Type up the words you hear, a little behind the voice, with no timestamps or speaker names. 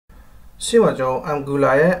ရှင်းမှာကျွန်တော်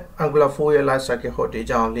Angular 4 ရဲ့ life cycle ဟောဒီအ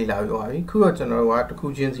ကြောင်းလေ့လာပြောပါပြီခုတော့ကျွန်တော်တို့ကတစ်ခု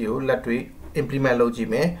ချင်းစီကိုလက်တွေ့ implement လုပ်ကြည့်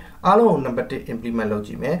မယ်အားလုံးကို number 1 implement လုပ်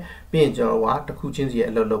ကြည့်မယ်ပြီးရင်ကျွန်တော်တို့ကတစ်ခုချင်းစီရဲ့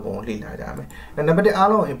အလုပ်လုပ်ပုံကိုလေ့လာကြမယ် number 1အား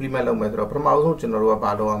လုံး implement လုပ်မယ်ဆိုတော့ပထမဆုံးကျွန်တော်တို့က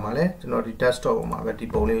ဘာလုပ်ရမှာလဲကျွန်တော်ဒီ desktop ပေါ်မှာပဲဒီ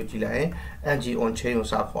ပုံလေးကိုကြည့်လိုက်ရင် ng on chain ကို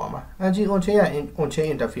စခေါ်ရမှာ ng on chain က on chain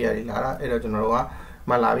interface တွေလာတာအဲ့တော့ကျွန်တော်တို့က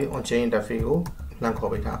မှလာပြီး on chain interface ကိုလမ်း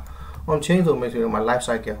ခေါ်ပေးထားon chain ဆိုမယ်ဆိုတော့ life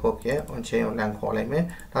cycle hook ရဲ့ on chain ကိုလမ်းခေါ်လိုက်မယ်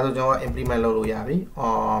ဒါဆိုကျွန်တော်က implement လုပ်လို့ရပြီ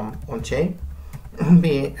on chain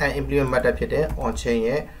ပြီးရင် implement method ဖြစ်တဲ့ on chain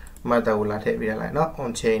ရဲ့ method ကိုလာထည့်ပေးရလိုက်เนาะ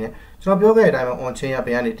on chain နဲ့ကျွန်တော်ပြောခဲ့တဲ့အတိုင်းပဲ on chain ကဘ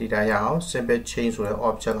ယ်ကနေ data ရအောင် simple chain ဆိုတဲ့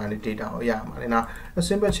object ကနေ data ကိုရမှာလေနော်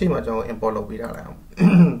simple chain မှာကျွန်တော် import လုပ်ပေးထားလိုက်အောင်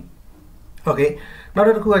okay နောက်တ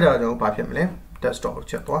စ်ခုကကျွန်တော်ဘာဖြစ်မလဲ desktop ကို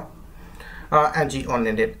ချက်သွား ng on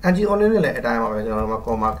init ng on init လည်းအတိုင်းပါပဲကျွန်တော်တို့မှာ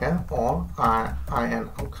comma can on in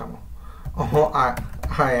outcome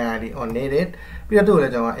hierarchy on init ပြီးတော့လ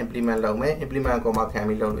ည်းကျွန်တော် implement လုပ်မယ် implement comma can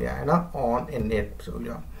ပြီးလုပ်လို့ရတယ်เนาะ on init ဆိုပြီး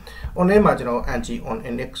တော့ on init မှာကျွန်တော် ng on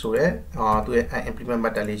init ဆိုတဲ့သူရဲ့ implement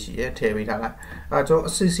method လေးရှိရဲထည့်ပေးထားလိုက်ကျွန်တော်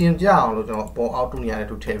အစီအစဉ်ကြအောင်လို့ကျွန်တော်ပေါ်အောက်တူနေရာနဲ့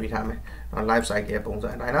တူထည့်ပေးထားမယ် life cycle ပုံစံ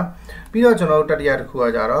အတိုင်းเนาะပြီးတော့ကျွန်တော်တတိယတစ်ခုက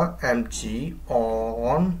ကြတော့ ng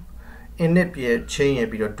on init ပြည့် chain ရ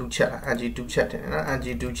ပြီးတော့ do chat ng do chat တယ်နော် ng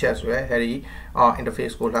do chat ဆိုရဲအဲဒီ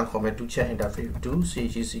interface ကိုလမ်းခေါ်မယ် do chat interface do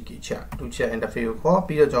cgck chat do chat interface ကိုခေါ်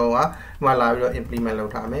ပြီးတော့ကျွန်တော်ကဒီမှာလာပြီးတော့ implement လု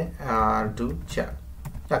ပ်ထားမယ်do chat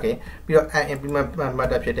okay ပြီးတော့ implement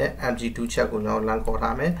method ဖြစ်တဲ့ ng do chat ကိုကျွန်တော်လမ်းခေါ်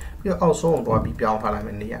ထားမယ်ပြီးတော့အောက်ဆုံးကိုတွားပြီးပြောင်းထားလိုက်မ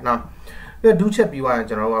ယ်နေရနော်ပြီးတော့ do chat ပြီးသွားရင်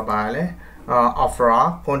ကျွန်တော်ကဘာလဲ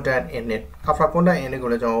afra content init afra content init ကို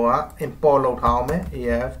လည်းကျွန်တော်က import လုပ်ထားအောင်မယ်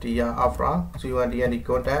afdr afra c1dnd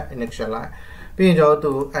content initialize ပြီးရင်ကျွန်တော်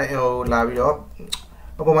သူလာပြီးတော့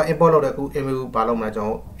အပေါ်မှာ import လုပ်တဲ့အခု emu ဘာလုပ်မလဲကျွန်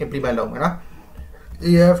တော် implement လုပ်မယ်နော်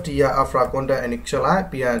afdr afra content initialize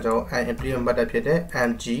ပြီးရင်ကျွန်တော် implement method ဖြစ်တဲ့ ng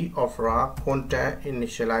afra content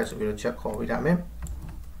initialize ဆိုပြီးတော့ check ခေါ်ပေးထားမယ်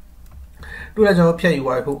တူလည်းကျွန်တော်ဖြတ်ယူ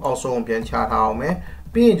သွားခုအောက်ဆုံးပြန်ချထားအောင်မယ်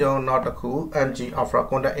ပြီးရင်ကျွန်တော်နောက်တစ်ခု ng afra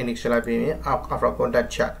content initialize ပြီးရင် afra content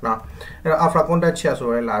check เนาะအဲ့တော့ afra content check ဆို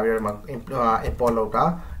ရဲလာပြီးတော့ import လုပ်တာ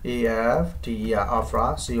afdr afra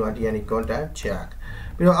c1dnd content check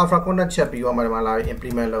ပြီးတော့ afra content check ပြီးတော့မှဒီမှာလာပြီး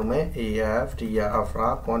implement လုပ်မယ် afdr afra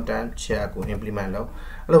content check ကို implement လုပ်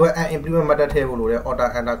အဲ့လိုပဲ implement method ထည့်ဖို့လိုတဲ့ order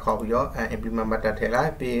enter ခေါ်ပြီးတော့ implement method ထည့်လို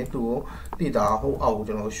က်ပြီးရင်သူ့ကိုတည်တာဟိုအောက်ကို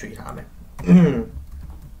ကျွန်တော်ရွှေ့ထားမယ်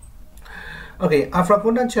okay afra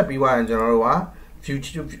content check ပြီးသွားရင်ကျွန်တော်တို့ကview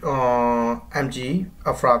ng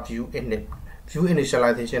afra view init view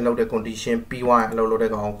initialization လုပ်တဲ့ condition p1 အလုပ်လုပ်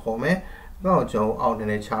တဲ့ကောင်ခေါ်မယ်။ဒါတော့ကျွန်တော်အောက်နေ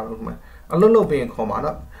နေချလုပ်မယ်။အလုပ်လုပ်ပြီးခေါ်မှာ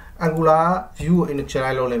နော်။ Angular view ကို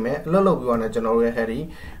initialize လုပ်လိုက်မယ်။အလုပ်လုပ်ပြီးတော့ကျွန်တော်တို့ရဲ့ heady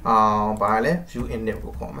ဘာလဲ view init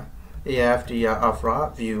ကိုခေါ်မယ်။ afdr afra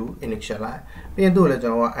view initialize ပြီးရင်တို့လည်းကျွ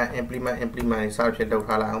န်တော်က implement တွေစသဖြင့်လုပ်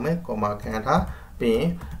ထားလိုက်အောင်မယ်။ comma ခံထားပြီးရင်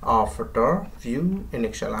after view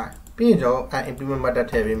initializeပြီးရင်ကျွန်တော် implement method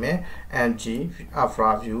ထည့်ပေးမယ် ng afra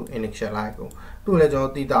view initialize ကိုသူ့လည်းကျွန်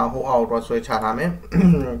တော်တည်တာဟိုအောက်တော့ဆွဲချထားမယ်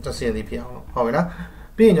သစင်စီဖြစ်အောင်ဟုတ်ပြီနော်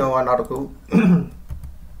ပြီးရင်ကျွန်တော်ကနောက်တစ်ခု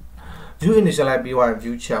view initialize ပြီးသွား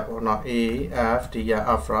view check ပေါ့နော် afdr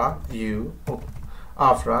afra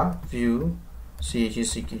view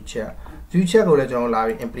cgck check view check ကိုလည်းကျွန်တော်လာ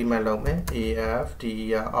ပြီး implement လုပ်မယ်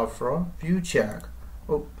afdr afra view check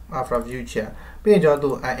afra view check ပြီးရင်ကျွန်တော်သူ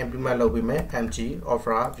implement လုပ်ပြီးမယ် ng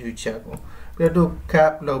afra view check ကိုပြီးတော့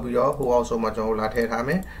cap လုပ်ပြီးတော့ဟိုအောက်ဆုံးမှာကျွန်တော်လာထည့်ထားမ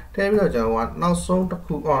ယ်ထည့်ပြီးတော့ကျွန်တော်ကနောက်ဆုံးတစ်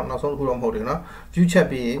ခုနောက်ဆုံးတစ်ခုတော့မဟုတ်ဘူးเนาะ view check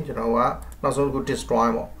ပြီးရင်ကျွန်တော်ကနောက်ဆုံးတစ်ခု destroy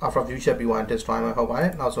ပေါ့ after view check ပြီးရင် destroy မှာဟုတ်ပါတ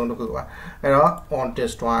ယ်နောက်ဆုံးတစ်ခုကအဲ့တော့ on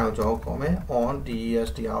destroy ကိုကျွန်တော်ခေါ်မယ် on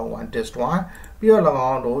destr1 destroy ပြီးတော့၎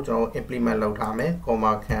င်းတို့ကျွန်တော် implement လုပ်ထားမယ်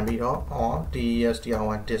comma ခံပြီးတော့ on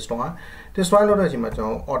destr1 destroy လုပ်တဲ့အချိန်မှာကျွန်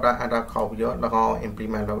တော် order enter ခေါက်ပြီးတော့၎င်း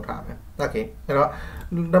implement လုပ်ထားမယ် okay အဲ့တော့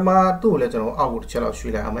ဒီမှာသူ့ကိုလည်းကျွန်တော်အောက်ကိုတစ်ချက်လောက်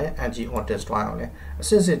ရွှေ့လိုက်အောင်မယ် ng on destroy အောင်လဲအစ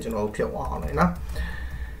စ်စစ်ကျွန်တော်ဖြစ်သွားအောင်လဲနော်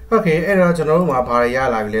okay အဲ့တော့ကျွန်တော်တို့မှာဘာတွေရ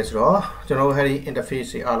လာပြီလဲဆိုတော့ကျွန်တော်တို့ heady interface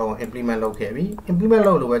တွေအားလုံး implement လုပ်ခဲ့ပြီ implement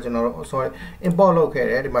လုပ်လို့ပဲကျွန်တော်တို့ sorry import လုပ်ခဲ့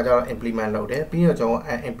တယ်ဒီမှာကျတော့ implement လုပ်တယ်ပြီးတော့ကျွန်တော်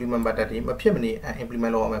implement method တွေမဖြစ်မနေ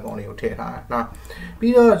implement လုပ်အောင်မယ့်ကောင်တွေကိုထည့်ထားတာနော်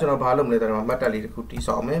ပြီးတော့ကျွန်တော်ဘာလုပ်မလဲဆိုတော့ method လေးတစ်ခုတည်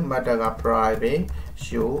ဆောက်မယ် method က private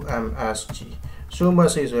show msg show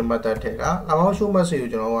message ဆိုတဲ့ method ထည့်တာ၎င်း show message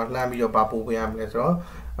ကိုကျွန်တော်ကလှမ်းပြီးတော့ပို့ပေးရမယ်ဆိုတော့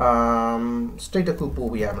state တစ်ခုပို့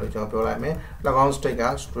ပေးရမယ်လို့ကျွန်တော်ပြောလိုက်မယ်၎င်း state က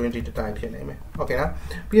string data type ဖြစ်နေမယ် okay နော်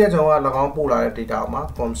ပြီးတော့ကျွန်တော်က၎င်းပို့လာတဲ့ data မှာ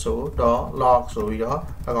console.log ဆိုပြီးတော့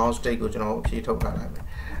၎င်း state ကိုကျွန်တော်အဖြေထုတ်ထားလိုက်မယ်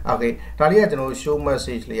okay ဒါလေးကကျွန်တော် show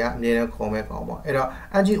message လေးကအမြဲတမ်းခေါ်မဲ့ကောင်ပေါ့အဲ့တော့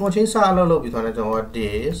ng on chain စအလုပ်လုပ်ပြီးဆိုတော့ကျွန်တော်က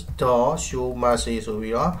this.show message ဆို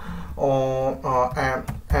ပြီးတော့ on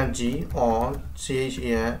ng on changes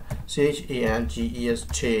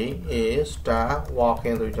chain is star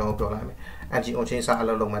walking ဆိုကျွန်တော်ပြောလိုက်မယ် ng on chain စာအ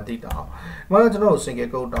လုပ်လုံးမှာတည်တာအောင်ဒီမှာတော့ကျွန်တော် single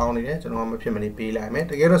code တောင်းနေတယ်ကျွန်တော်မဖြစ်မနေပေးလိုက်မယ်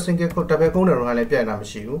တကယ်တော့ single code double code နဲ့တော့လည်းပြတ်နေတာမ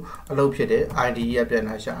ရှိဘူးအလုပ်ဖြစ်တယ် IDE ကပြတ်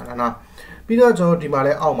နေတာရှာတာနော်ပြီးတော့ကျွန်တော်ဒီမှာ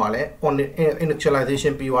လဲအောက်မှာလဲ on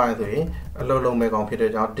initialization ပြီးသွားရင်ဆိုရင်အလုပ်လုံးမဲ့ကောင်ဖြစ်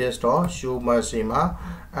တဲ့ကြောင့် this.show mercy မှာ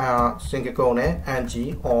single code နဲ့ng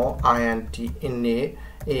on int init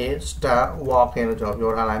is start walking လို့ကျွန်တော်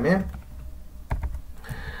ပြောထားလိုက်မယ်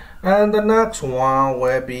and the next one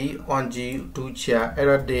will be on g to check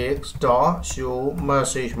error dix dot show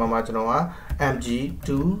message မှာကျွန်တော်က mg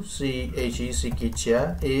to chec check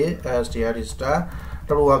a star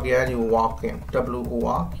working walking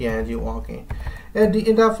walking အဲဒီ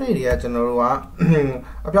interface တွေကကျွန်တော်တို့က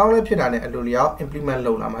အပြောင်းလဲဖြစ်တာနဲ့အလိုလျောက် implement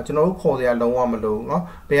လုပ်လာမှာကျွန်တော်တို့ခေါ်စရာလုံးဝမလိုဘူးเนาะ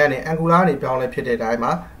ဘယ်ကနေ angular တွေပြောင်းလဲဖြစ်တဲ့အတိုင်း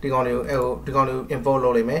မှာဒီကောင်တွေကို import လု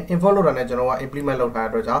ပ်လိုက်မယ် import လုပ်တာနဲ့ကျွန်တော်က implement လုပ်ထားတဲ့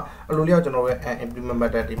အတွက်ကြောင့်အလိုလျောက်ကျွန်တော်ရဲ့ implement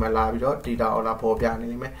method ဒီမှာလာပြီးတော့ data ကိုလာပေါ်ပြနေ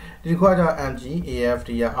လိမ့်မယ်ဒီတစ်ခုကကျတော့ mg afd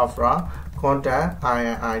ရ afra content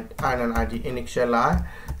init initialize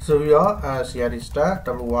ဆိုပြီးတော့ crd start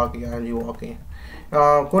working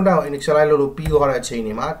content ကို initialize လုပ်လို့ပြီးသွားတဲ့အချိန်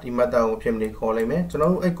တွေမှာဒီ method ကိုဖြစ်မနေခေါ်လိုက်မယ်ကျွန်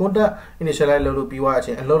တော်တို့အဲ content initialize လုပ်လို့ပြီးသွားတဲ့အ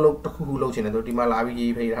ချိန်အလုပ်လုပ်တစ်ခုခုလုပ်ချင်တယ်ဆိုဒီမှာလာပြီး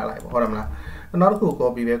ရေးဖိထားလိုက်ပေါ့ဟုတ်တယ်မလားနောက်တစ်ခု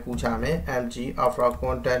copy ပဲကူးချမယ် mg after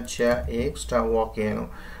content check x start working လို့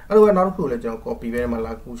အဲ့လိုပဲနောက်တစ်ခုလည်းကျွန်တော် copy ပဲမှာ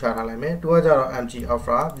လာကူးချထားလိုက်မယ်သူကကြတော့ mg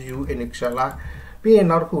after view initialize ပြီးရင်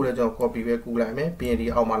နောက်တစ်ခုလည်းကျွန်တော် copy ပဲကူးလိုက်မယ်ပြီးရင်ဒီ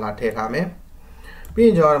အောက်မှာလာထည့်ထားမယ်ပြီးရ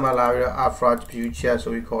င်ကျွန်တော်ဒီမှာလာပြီးတော့ after view check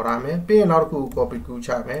ဆိုပြီးခေါ်ထားမယ်ပြီးရင်နောက်တစ်ခု copy ကူးချ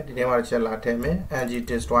မယ်ဒီထဲမှာတစ်ချက်လာထည့်မယ် ng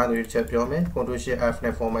destroy ဆိုပြီးတစ်ချက်ပြောမယ် control shift f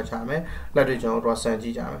နဲ့ format ချမယ်လက်တွေကျွန်တော်တို့ဆန်ကြ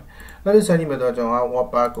ည့်ကြမယ်လက်တွေဆန်ကြည့်မယ်တော့ကျွန်တော်က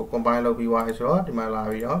wordpad ကို combine လုပ်ပြီးသွားပြီဆိုတော့ဒီမှာလာ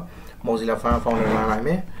ပြီးတော့ Mozilla Firefox နဲ့လာလိုက်မ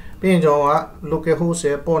ယ်ပြီးရင်ကျွန်တော်က local host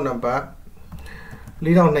ရဲ့ port number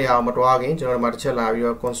 4200မတွားခင်ကျွန်တော်ဒီမှာတစ်ချက်လာပြီး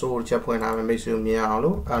တော့ console တစ်ချက်ဖွင့်ထားမယ်မိတ်ဆွေမြင်အောင်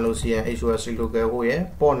လို့ LOCN HOSC local host ရဲ့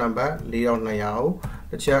port number 4200ကို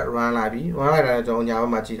တစ်ချက် run လိုက်ပြီး run လိုက်တာနဲ့ကျွန်တော်ညာဘ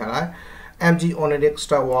က်မှာကြည့်ထားလိုက် mg onedic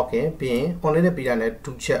start walking ပြီးရင် onedic ပြီးတာနဲ့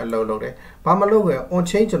2ချက်အလုပ်လုပ်တယ်ဘာမလုပ်ခဲ့ on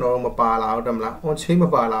chain ကျွန်တော်တို့မပါလာဘူးတမလား on chain မ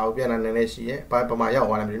ပါလာဘူးပြန်လာနေနေရှိရဲ့ဘာမှရောက်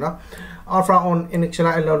သွားတယ်မသိဘူးเนาะ alpha on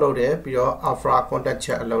initialize အလုပ်လုပ်တယ်ပြီးတော့ alpha contact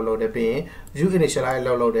check အလုပ်လုပ်တယ်ပြီးရင် view initialize အ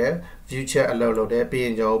လုပ်လုပ်တယ် view check အလုပ်လုပ်တယ်ပြီးရ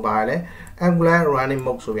င်ကျွန်တော်ပါလဲ angular running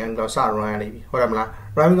mode ဆိုပြီးတော့စ run နေပြီဟုတ်တယ်မလား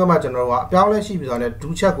run ပြီးတော့မှကျွန်တော်တို့ကအပြောင်းလဲရှိပြီးဆိုတော့ do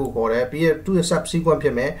check ကိုခေါ်တယ်ပြီးရင် do subsequent ဖြ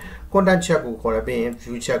စ်မယ် content check ကိုခေါ်တယ်ပြီးရင်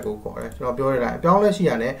view check ကိုခေါ်တယ်ကျွန်တော်ပြောရတာအပြောင်းလဲရှိ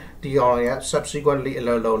ရတဲ့ဒီကောင်တွေက subsequently အ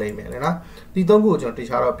လုပ်လုပ်လိမ့်မယ်လေနော်ဒီသုံးခုကိုကျွန်တော်တ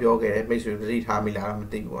ခြားတော့ပြောခဲ့တယ်မိတ်ဆွေသတိထားမိလားတော့မ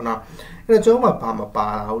သိဘူးပေါ့နော်အဲ့တော့ကျွန်တော်ဘာမပါ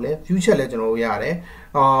လာဘူးလေ view check လည်းကျွန်တော်တို့ရတယ်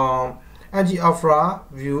ng alpha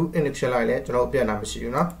view initialize လည်းကျွန်တော်ပြတ်တာမရှိ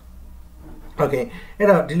ဘူးနော် okay အဲ့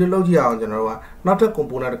တော့ဒီလိုလုပ်ကြည့်အောင်ကျွန်တော်တို့ကနောက်ထပ်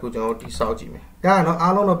component တစ်ခုကျွန်တော်တို့တိစောက်ကြည့်မယ်ဒါကတော့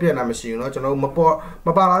အားလုံးတော့ပြတ်တာမရှိဘူးเนาะကျွန်တော်တို့မ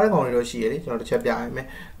ပါလာတဲ့ကောင်တွေတော့ရှိရလေကျွန်တော်တစ်ချက်ပြရမယ်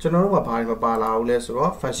ကျွန်တော်တို့ကဘာတွေမပါလာဘူးလဲဆို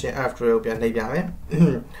တော့ function f trail ကိုပြန်နှိပ်ပြမယ်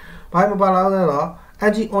ဘာမပါလာလဲဆိုတော့ ng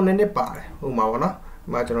on init ပါတယ်ဟိုမှာပေါ့နော်ဒီ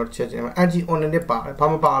မှာကျွန်တော်တစ်ချက်ချင်း ng on init ပါတယ်ဘာ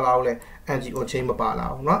မပါလာဘူးလဲ ng on chain မပါလာ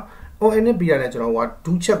ဘူးเนาะ on init ပြီးရတယ်ကျွန်တော်က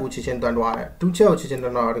do check ကိုချက်ချင်းတွန်းသွားတယ် do check ကိုချက်ချင်းတွ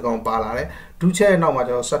န်းတော့ဒီကောင်ပါလာတယ် do check ရဲ့နောက်မှာ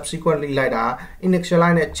ကျွန်တော် subsequently လိုက်တာ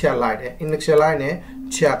initialize နဲ့ check လိုက်တယ် initialize နဲ့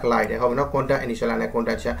check လိုက်တယ်ဟုတ်ပြီနော် content initialize နဲ့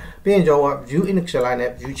content check ပြီးရင်ကျွန်တော်က view initialize နဲ့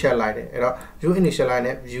view check လိုက်တယ်အဲ့တော့ view initialize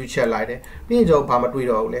နဲ့ view check လိုက်တယ်ပြီးရင်ကျွန်တော်ဘာမတွေ့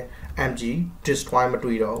တော့ဘူးလဲ mg destroy မ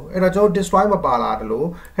တွေ့တော့ဘူးအဲ့တော့ကျွန်တော် destroy မပါလာတယ်လို့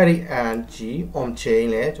အဲ့ဒီ ng on chain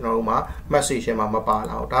လဲကျွန်တော်တို့မှာ message မှာမပါ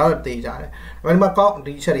လာဘူးဒါတော့သိကြတယ်ဒါပေမဲ့ကောက်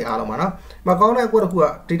ဒီချက်တွေအားလုံးပါနော်မကောင်းတဲ့အကွက်တစ်ခုက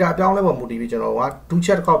data အပြောင်းလဲပေါ်မူတည်ပြီးကျွန်တော်က do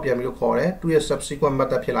check တစ်ခေါက်ပြန်ပြီးလို့ခေါ်တယ်သူရဲ့ subsequent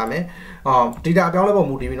method ဖြစ်လာမယ် data အပြောင်းလဲပေါ်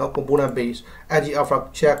မူတည်ပြီးတော့ component base ng alpha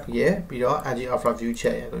check ရဲ့ပြီးတော့ ng alpha view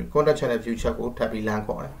check ရဲ့ဆိုပြီး content check နဲ့ view check ကိုထပ်ပြီးလမ်း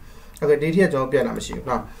ခေါ်တယ် okay ဒီထိကကျွန်တော်ပြန်လာမရှိဘူး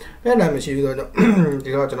နော်ပြန်လာမရှိဘူးဆိုတော့ဒီ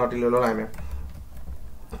တော့ကျွန်တော်ဒီလိုလုပ်လိုက်မယ်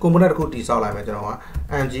component တစ်ခုတည်ဆောက်လိုက်မယ်ကျွန်တော်က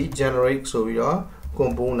ng generate ဆိုပြီးတော့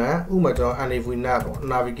component ဥပမာကျွန်တော် nav ပေါ့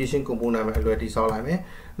navigation component ပဲအလွယ်တည်ဆောက်လိုက်မယ်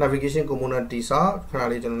navigation component တည်ဆောက်ခဏ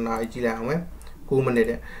လေးကျွန်တော်နားကြည့်လိုက်အောင်မယ်9 မိနစ်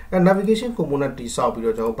တဲ့အဲ navigation component တည်ဆောက်ပြီး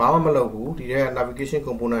တော့ကျွန်တော်ဘာမှမလုပ်ဘူးဒီထဲက navigation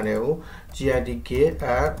component တွေကို gidk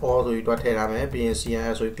add all ဆိုပြီးတော့ထည့်ထားမယ်ပြီးရင်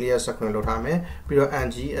cns ဆိုပြီး clear screen လုပ်ထားမယ်ပြီးတော့ ng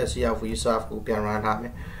scrv serve ကိုပြန် run ထားမ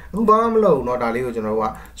ယ်အခုဘာမှမလုပ်ဘူးเนาะဒါလေးကိုကျွန်တော်က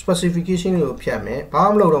specification လေးကိုဖြတ်မယ်ဘာ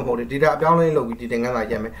မှမလုပ်တော့မဟုတ်ဘူး data အပြောင်းလဲလုပ်ပြီးဒီသင်ခန်းစာ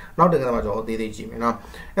ရက်မယ်နောက်သင်ခန်းစာမှာကျွန်တော်အသေးသေးကြည့်မယ်เนาะ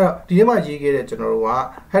အဲ့တော့ဒီထဲမှာရေးခဲ့တဲ့ကျွန်တော်တို့က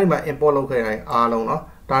အဲ့ဒီမှာ import လုပ်ခဲ့တဲ့အားလုံးเนาะ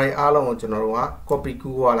ဒါတွေအားလုံးကိုကျွန်တော်တို့က copy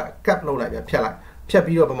ကူးသွားလိုက် cut လုပ်လိုက်ပြန်ဖြတ်လိုက်ဖြတ်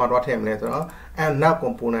ပြီးတော့ဘာမှတွားထည့်မလဲဆိုတော့ and now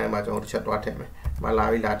component မှာကျွန်တော်တစ်ချက်တွားထည့်မယ်မလာ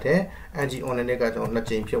ပြီလာထည့် ng on init ကကျွန်တော်နှစ်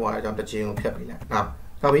ကြိမ်ဖြစ်သွားတဲ့အကြောင်းတစ်ကြိမ်ကိုဖြတ်ပြီးလိုက်နော်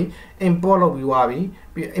ဟုတ်ပြီ import လုပ်ပြီးသွားပြီ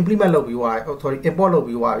implement လုပ်ပြီးသွားပြီ sorry import လုပ်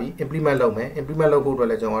ပြီးသွားပြီ implement လုပ်မယ် implement လုပ်ဖို့အတွက်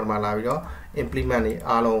လည်းကျွန်တော်ဒီမှာလာပြီးတော့ implement တွေ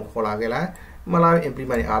အားလုံးခေါ်လာခဲ့လိုက်မလာ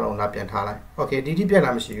implement တွေအားလုံးလာပြန်ထားလိုက် okay ဒီတိပြန်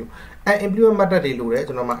လာမရှိဘူးအဲ implement method တွေလို့တယ်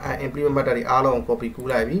ကျွန်တော်မှာ implement method တွေအားလုံး copy ကူး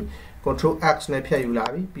လိုက်ပြီ control x နဲ့ဖြတ်ယူလာ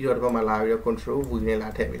ပြီပြီးတော့ဒီဘက်မှာလာပြီးတော့ control v နဲ့လာ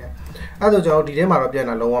ထည့်ပေးလိုက်အဲ့ဒါဆိုကျွန်တော်ဒီထဲမှာတော့ပြန်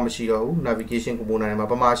လာလုံးဝမရှိတော့ဘူး navigation component တွေမှာ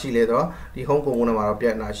ပမာရှိလဲတော့ဒီ home component မှာတော့ပြ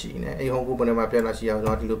န်လာရှိနေအဲ့ home component မှာပြန်လာရှိအောင်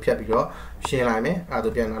ကျွန်တော်ဒီလိုဖြတ်ပြီးတော့ရှင်းလိုက်မယ်အဲ့ဒါ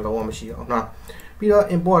ဆိုပြန်လာလုံးဝမရှိတော့ဟုတ်လားပြီးတော့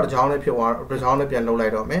import တစ်ချောင်းနဲ့ဖြစ်သွားတစ်ချောင်းနဲ့ပြန်လုပ်လို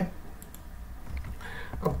က်တော့မယ်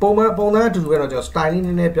ပုံစံအတူတူပဲတော့ကျွန်တော် style လေးန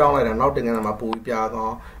ည်းနည်းပြောင်းလိုက်တာနောက်တင်ကန်းမှာပို့ပြီးပြ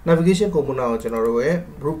တော့ navigation component ကိုကျွန်တော်တို့ရဲ့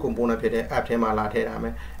root component ဖြစ်တဲ့ app ထဲမှာလာထည့်ထားမ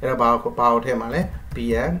ယ်အဲ့တော့ဘာကိုထည့်မှာလဲ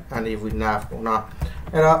bn and if we nav ပေါ့နော်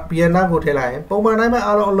အဲ့တော့ bn nav ကိုထည့်လိုက်ရင်ပုံမှန်တိုင်းပဲ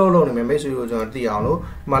အားလုံးအလုပ်လုပ်နေမယ်မိတ်ဆွေတို့ကျွန်တော်သိအောင်လို့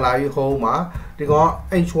မလာပြီး home မှာဒီကောင်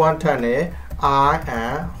h1 ထပ်နဲ့ I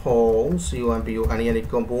and home c1bo အနေနဲ့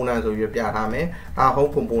component ဆိုပြီးပြထားမယ်ဒါ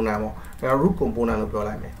home component ပေါ့ဒါ root component လို့ပြော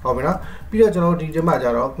လိုက်မယ်ဟုတ်ပြီနော်ပြီးတော့ကျွန်တော်ဒီထဲမှာကျ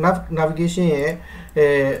တော့ navigation ရဲ့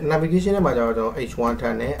navigation ထဲမှာကျတော့ကျွန်တော် h1 ထ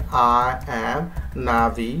ပ်နဲ့ I am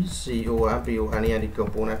navi c1bo အနေနဲ့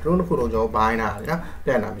component တို့တစ်ခုလုံးကျွန်တော် bind တာလေနော်ပြ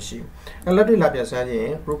န်တာမရှိဘူးအဲ့လက်တွေ့လာပြန်ဆန်းခြင်း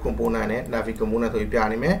root component နဲ့ navi component ဆိုပြီးပြ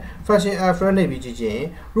နေမယ် function f နဲ့ပြီးကြည့်ခြင်း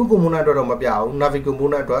root component တော့မပြဘူး navi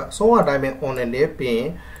component အတွက်ဆုံးအတိုင်းပဲ on နဲ့ပြီးရင်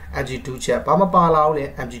mg2 ချက်ဘာမပါလာဘူးလေ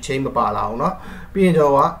mg chain မပါလာဘူးเนาะပြီးရင်ကျွန်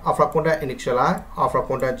တော်က alpha content initialize alpha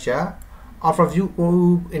content check alpha view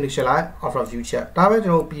initialize alpha view check ဒါပဲကျွ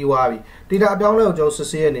န်တော်ပြီးသွားပြီ data အပြောင်းလဲကိုကျွန်တော်စစ်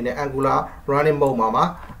ဆေးရအနေနဲ့ angular running mode မှာ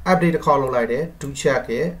update တစ်ခါလုပ်လိုက်တယ် do check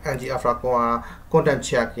ရယ် ng alpha content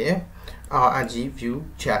check ရယ် ng view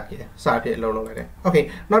check ရယ်စဖြစ်လုပ်လိုက်တယ် okay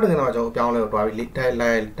နောက်တစ်ခါတော့ကျွန်တော်အပြောင်းလဲကိုတွားပြီး dial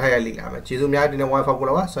လိုက်လာမယ်ကျေးဇူးများဒီနေ့ wifi ကို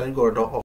လာပါ sunny corridor